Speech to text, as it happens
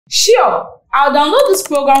Sure, I'll download this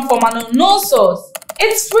program from an unknown source.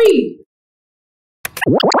 It's free.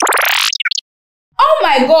 Oh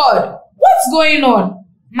my god, what's going on?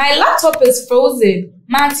 My laptop is frozen.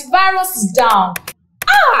 My antivirus is down.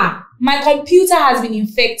 My computer has been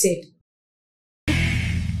infected.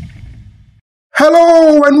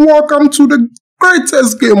 Hello and welcome to the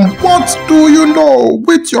greatest game, What Do You Know?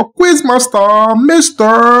 With your quizmaster,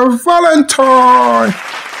 Mr. Valentine.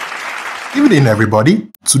 Evening everybody.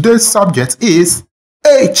 Today's subject is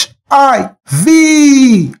HIV.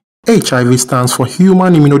 HIV stands for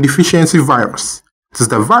Human Immunodeficiency Virus. It is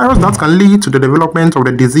the virus that can lead to the development of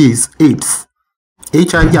the disease AIDS.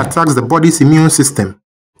 HIV attacks the body's immune system.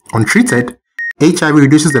 Untreated, HIV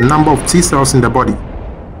reduces the number of T cells in the body.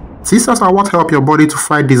 T cells are what help your body to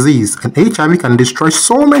fight disease, and HIV can destroy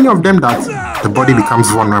so many of them that the body becomes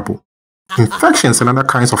vulnerable. Infections and other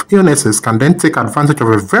kinds of illnesses can then take advantage of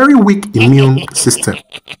a very weak immune system.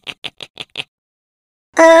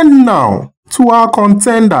 And now, to our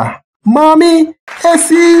contender, Mommy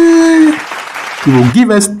Essie! We will give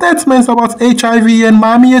us statements about HIV, and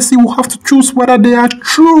Mommy Essie will have to choose whether they are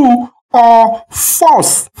true or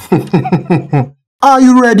false. Are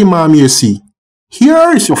you ready, Mommy Essie?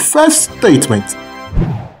 Here is your first statement.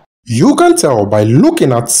 You can tell by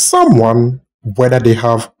looking at someone whether they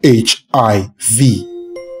have HIV.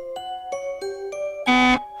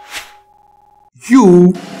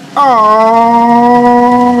 You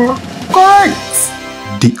are correct.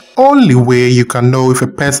 The only way you can know if a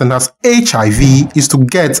person has HIV is to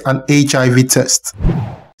get an HIV test.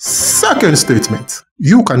 Second statement.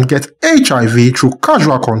 You can get HIV through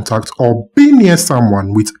casual contact or be near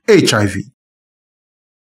someone with HIV.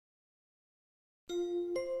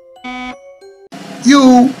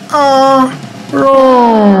 You are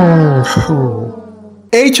wrong.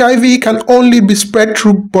 HIV can only be spread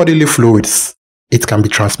through bodily fluids. It can be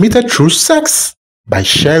transmitted through sex, by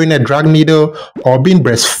sharing a drug needle, or being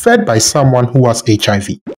breastfed by someone who has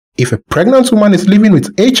HIV. If a pregnant woman is living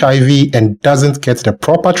with HIV and doesn't get the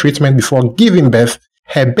proper treatment before giving birth,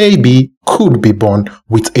 her baby could be born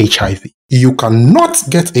with HIV. You cannot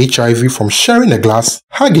get HIV from sharing a glass,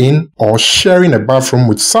 hugging, or sharing a bathroom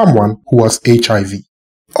with someone who has HIV.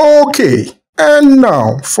 Okay, and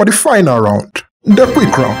now for the final round, the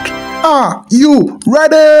quick round. Are you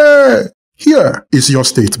ready? Here is your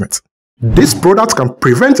statement. This product can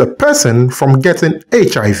prevent a person from getting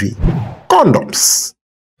HIV. Condoms,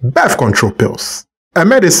 birth control pills, a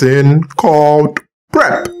medicine called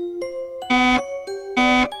PrEP.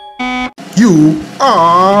 You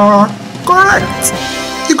are correct.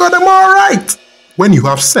 You got them all right. When you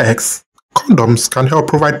have sex, condoms can help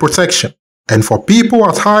provide protection. And for people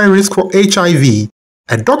at high risk for HIV,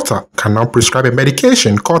 a doctor can now prescribe a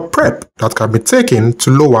medication called PrEP that can be taken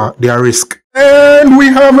to lower their risk. And we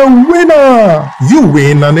have a winner! You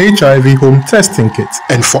win an HIV home testing kit.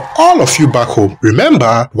 And for all of you back home,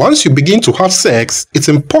 remember, once you begin to have sex, it's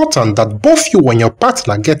important that both you and your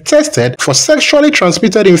partner get tested for sexually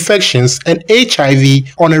transmitted infections and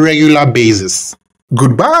HIV on a regular basis.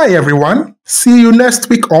 Goodbye, everyone. See you next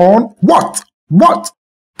week on What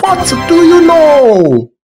Do You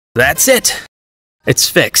Know? That's it. It's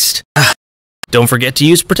fixed. Don't forget to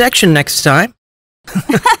use protection next time.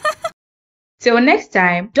 Till next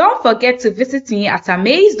time, don't forget to visit me at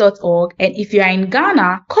amaze.org, and if you are in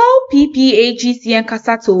Ghana, call PPAG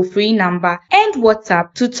Nkasa toll-free number and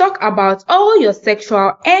WhatsApp to talk about all your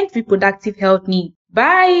sexual and reproductive health needs.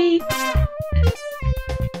 Bye!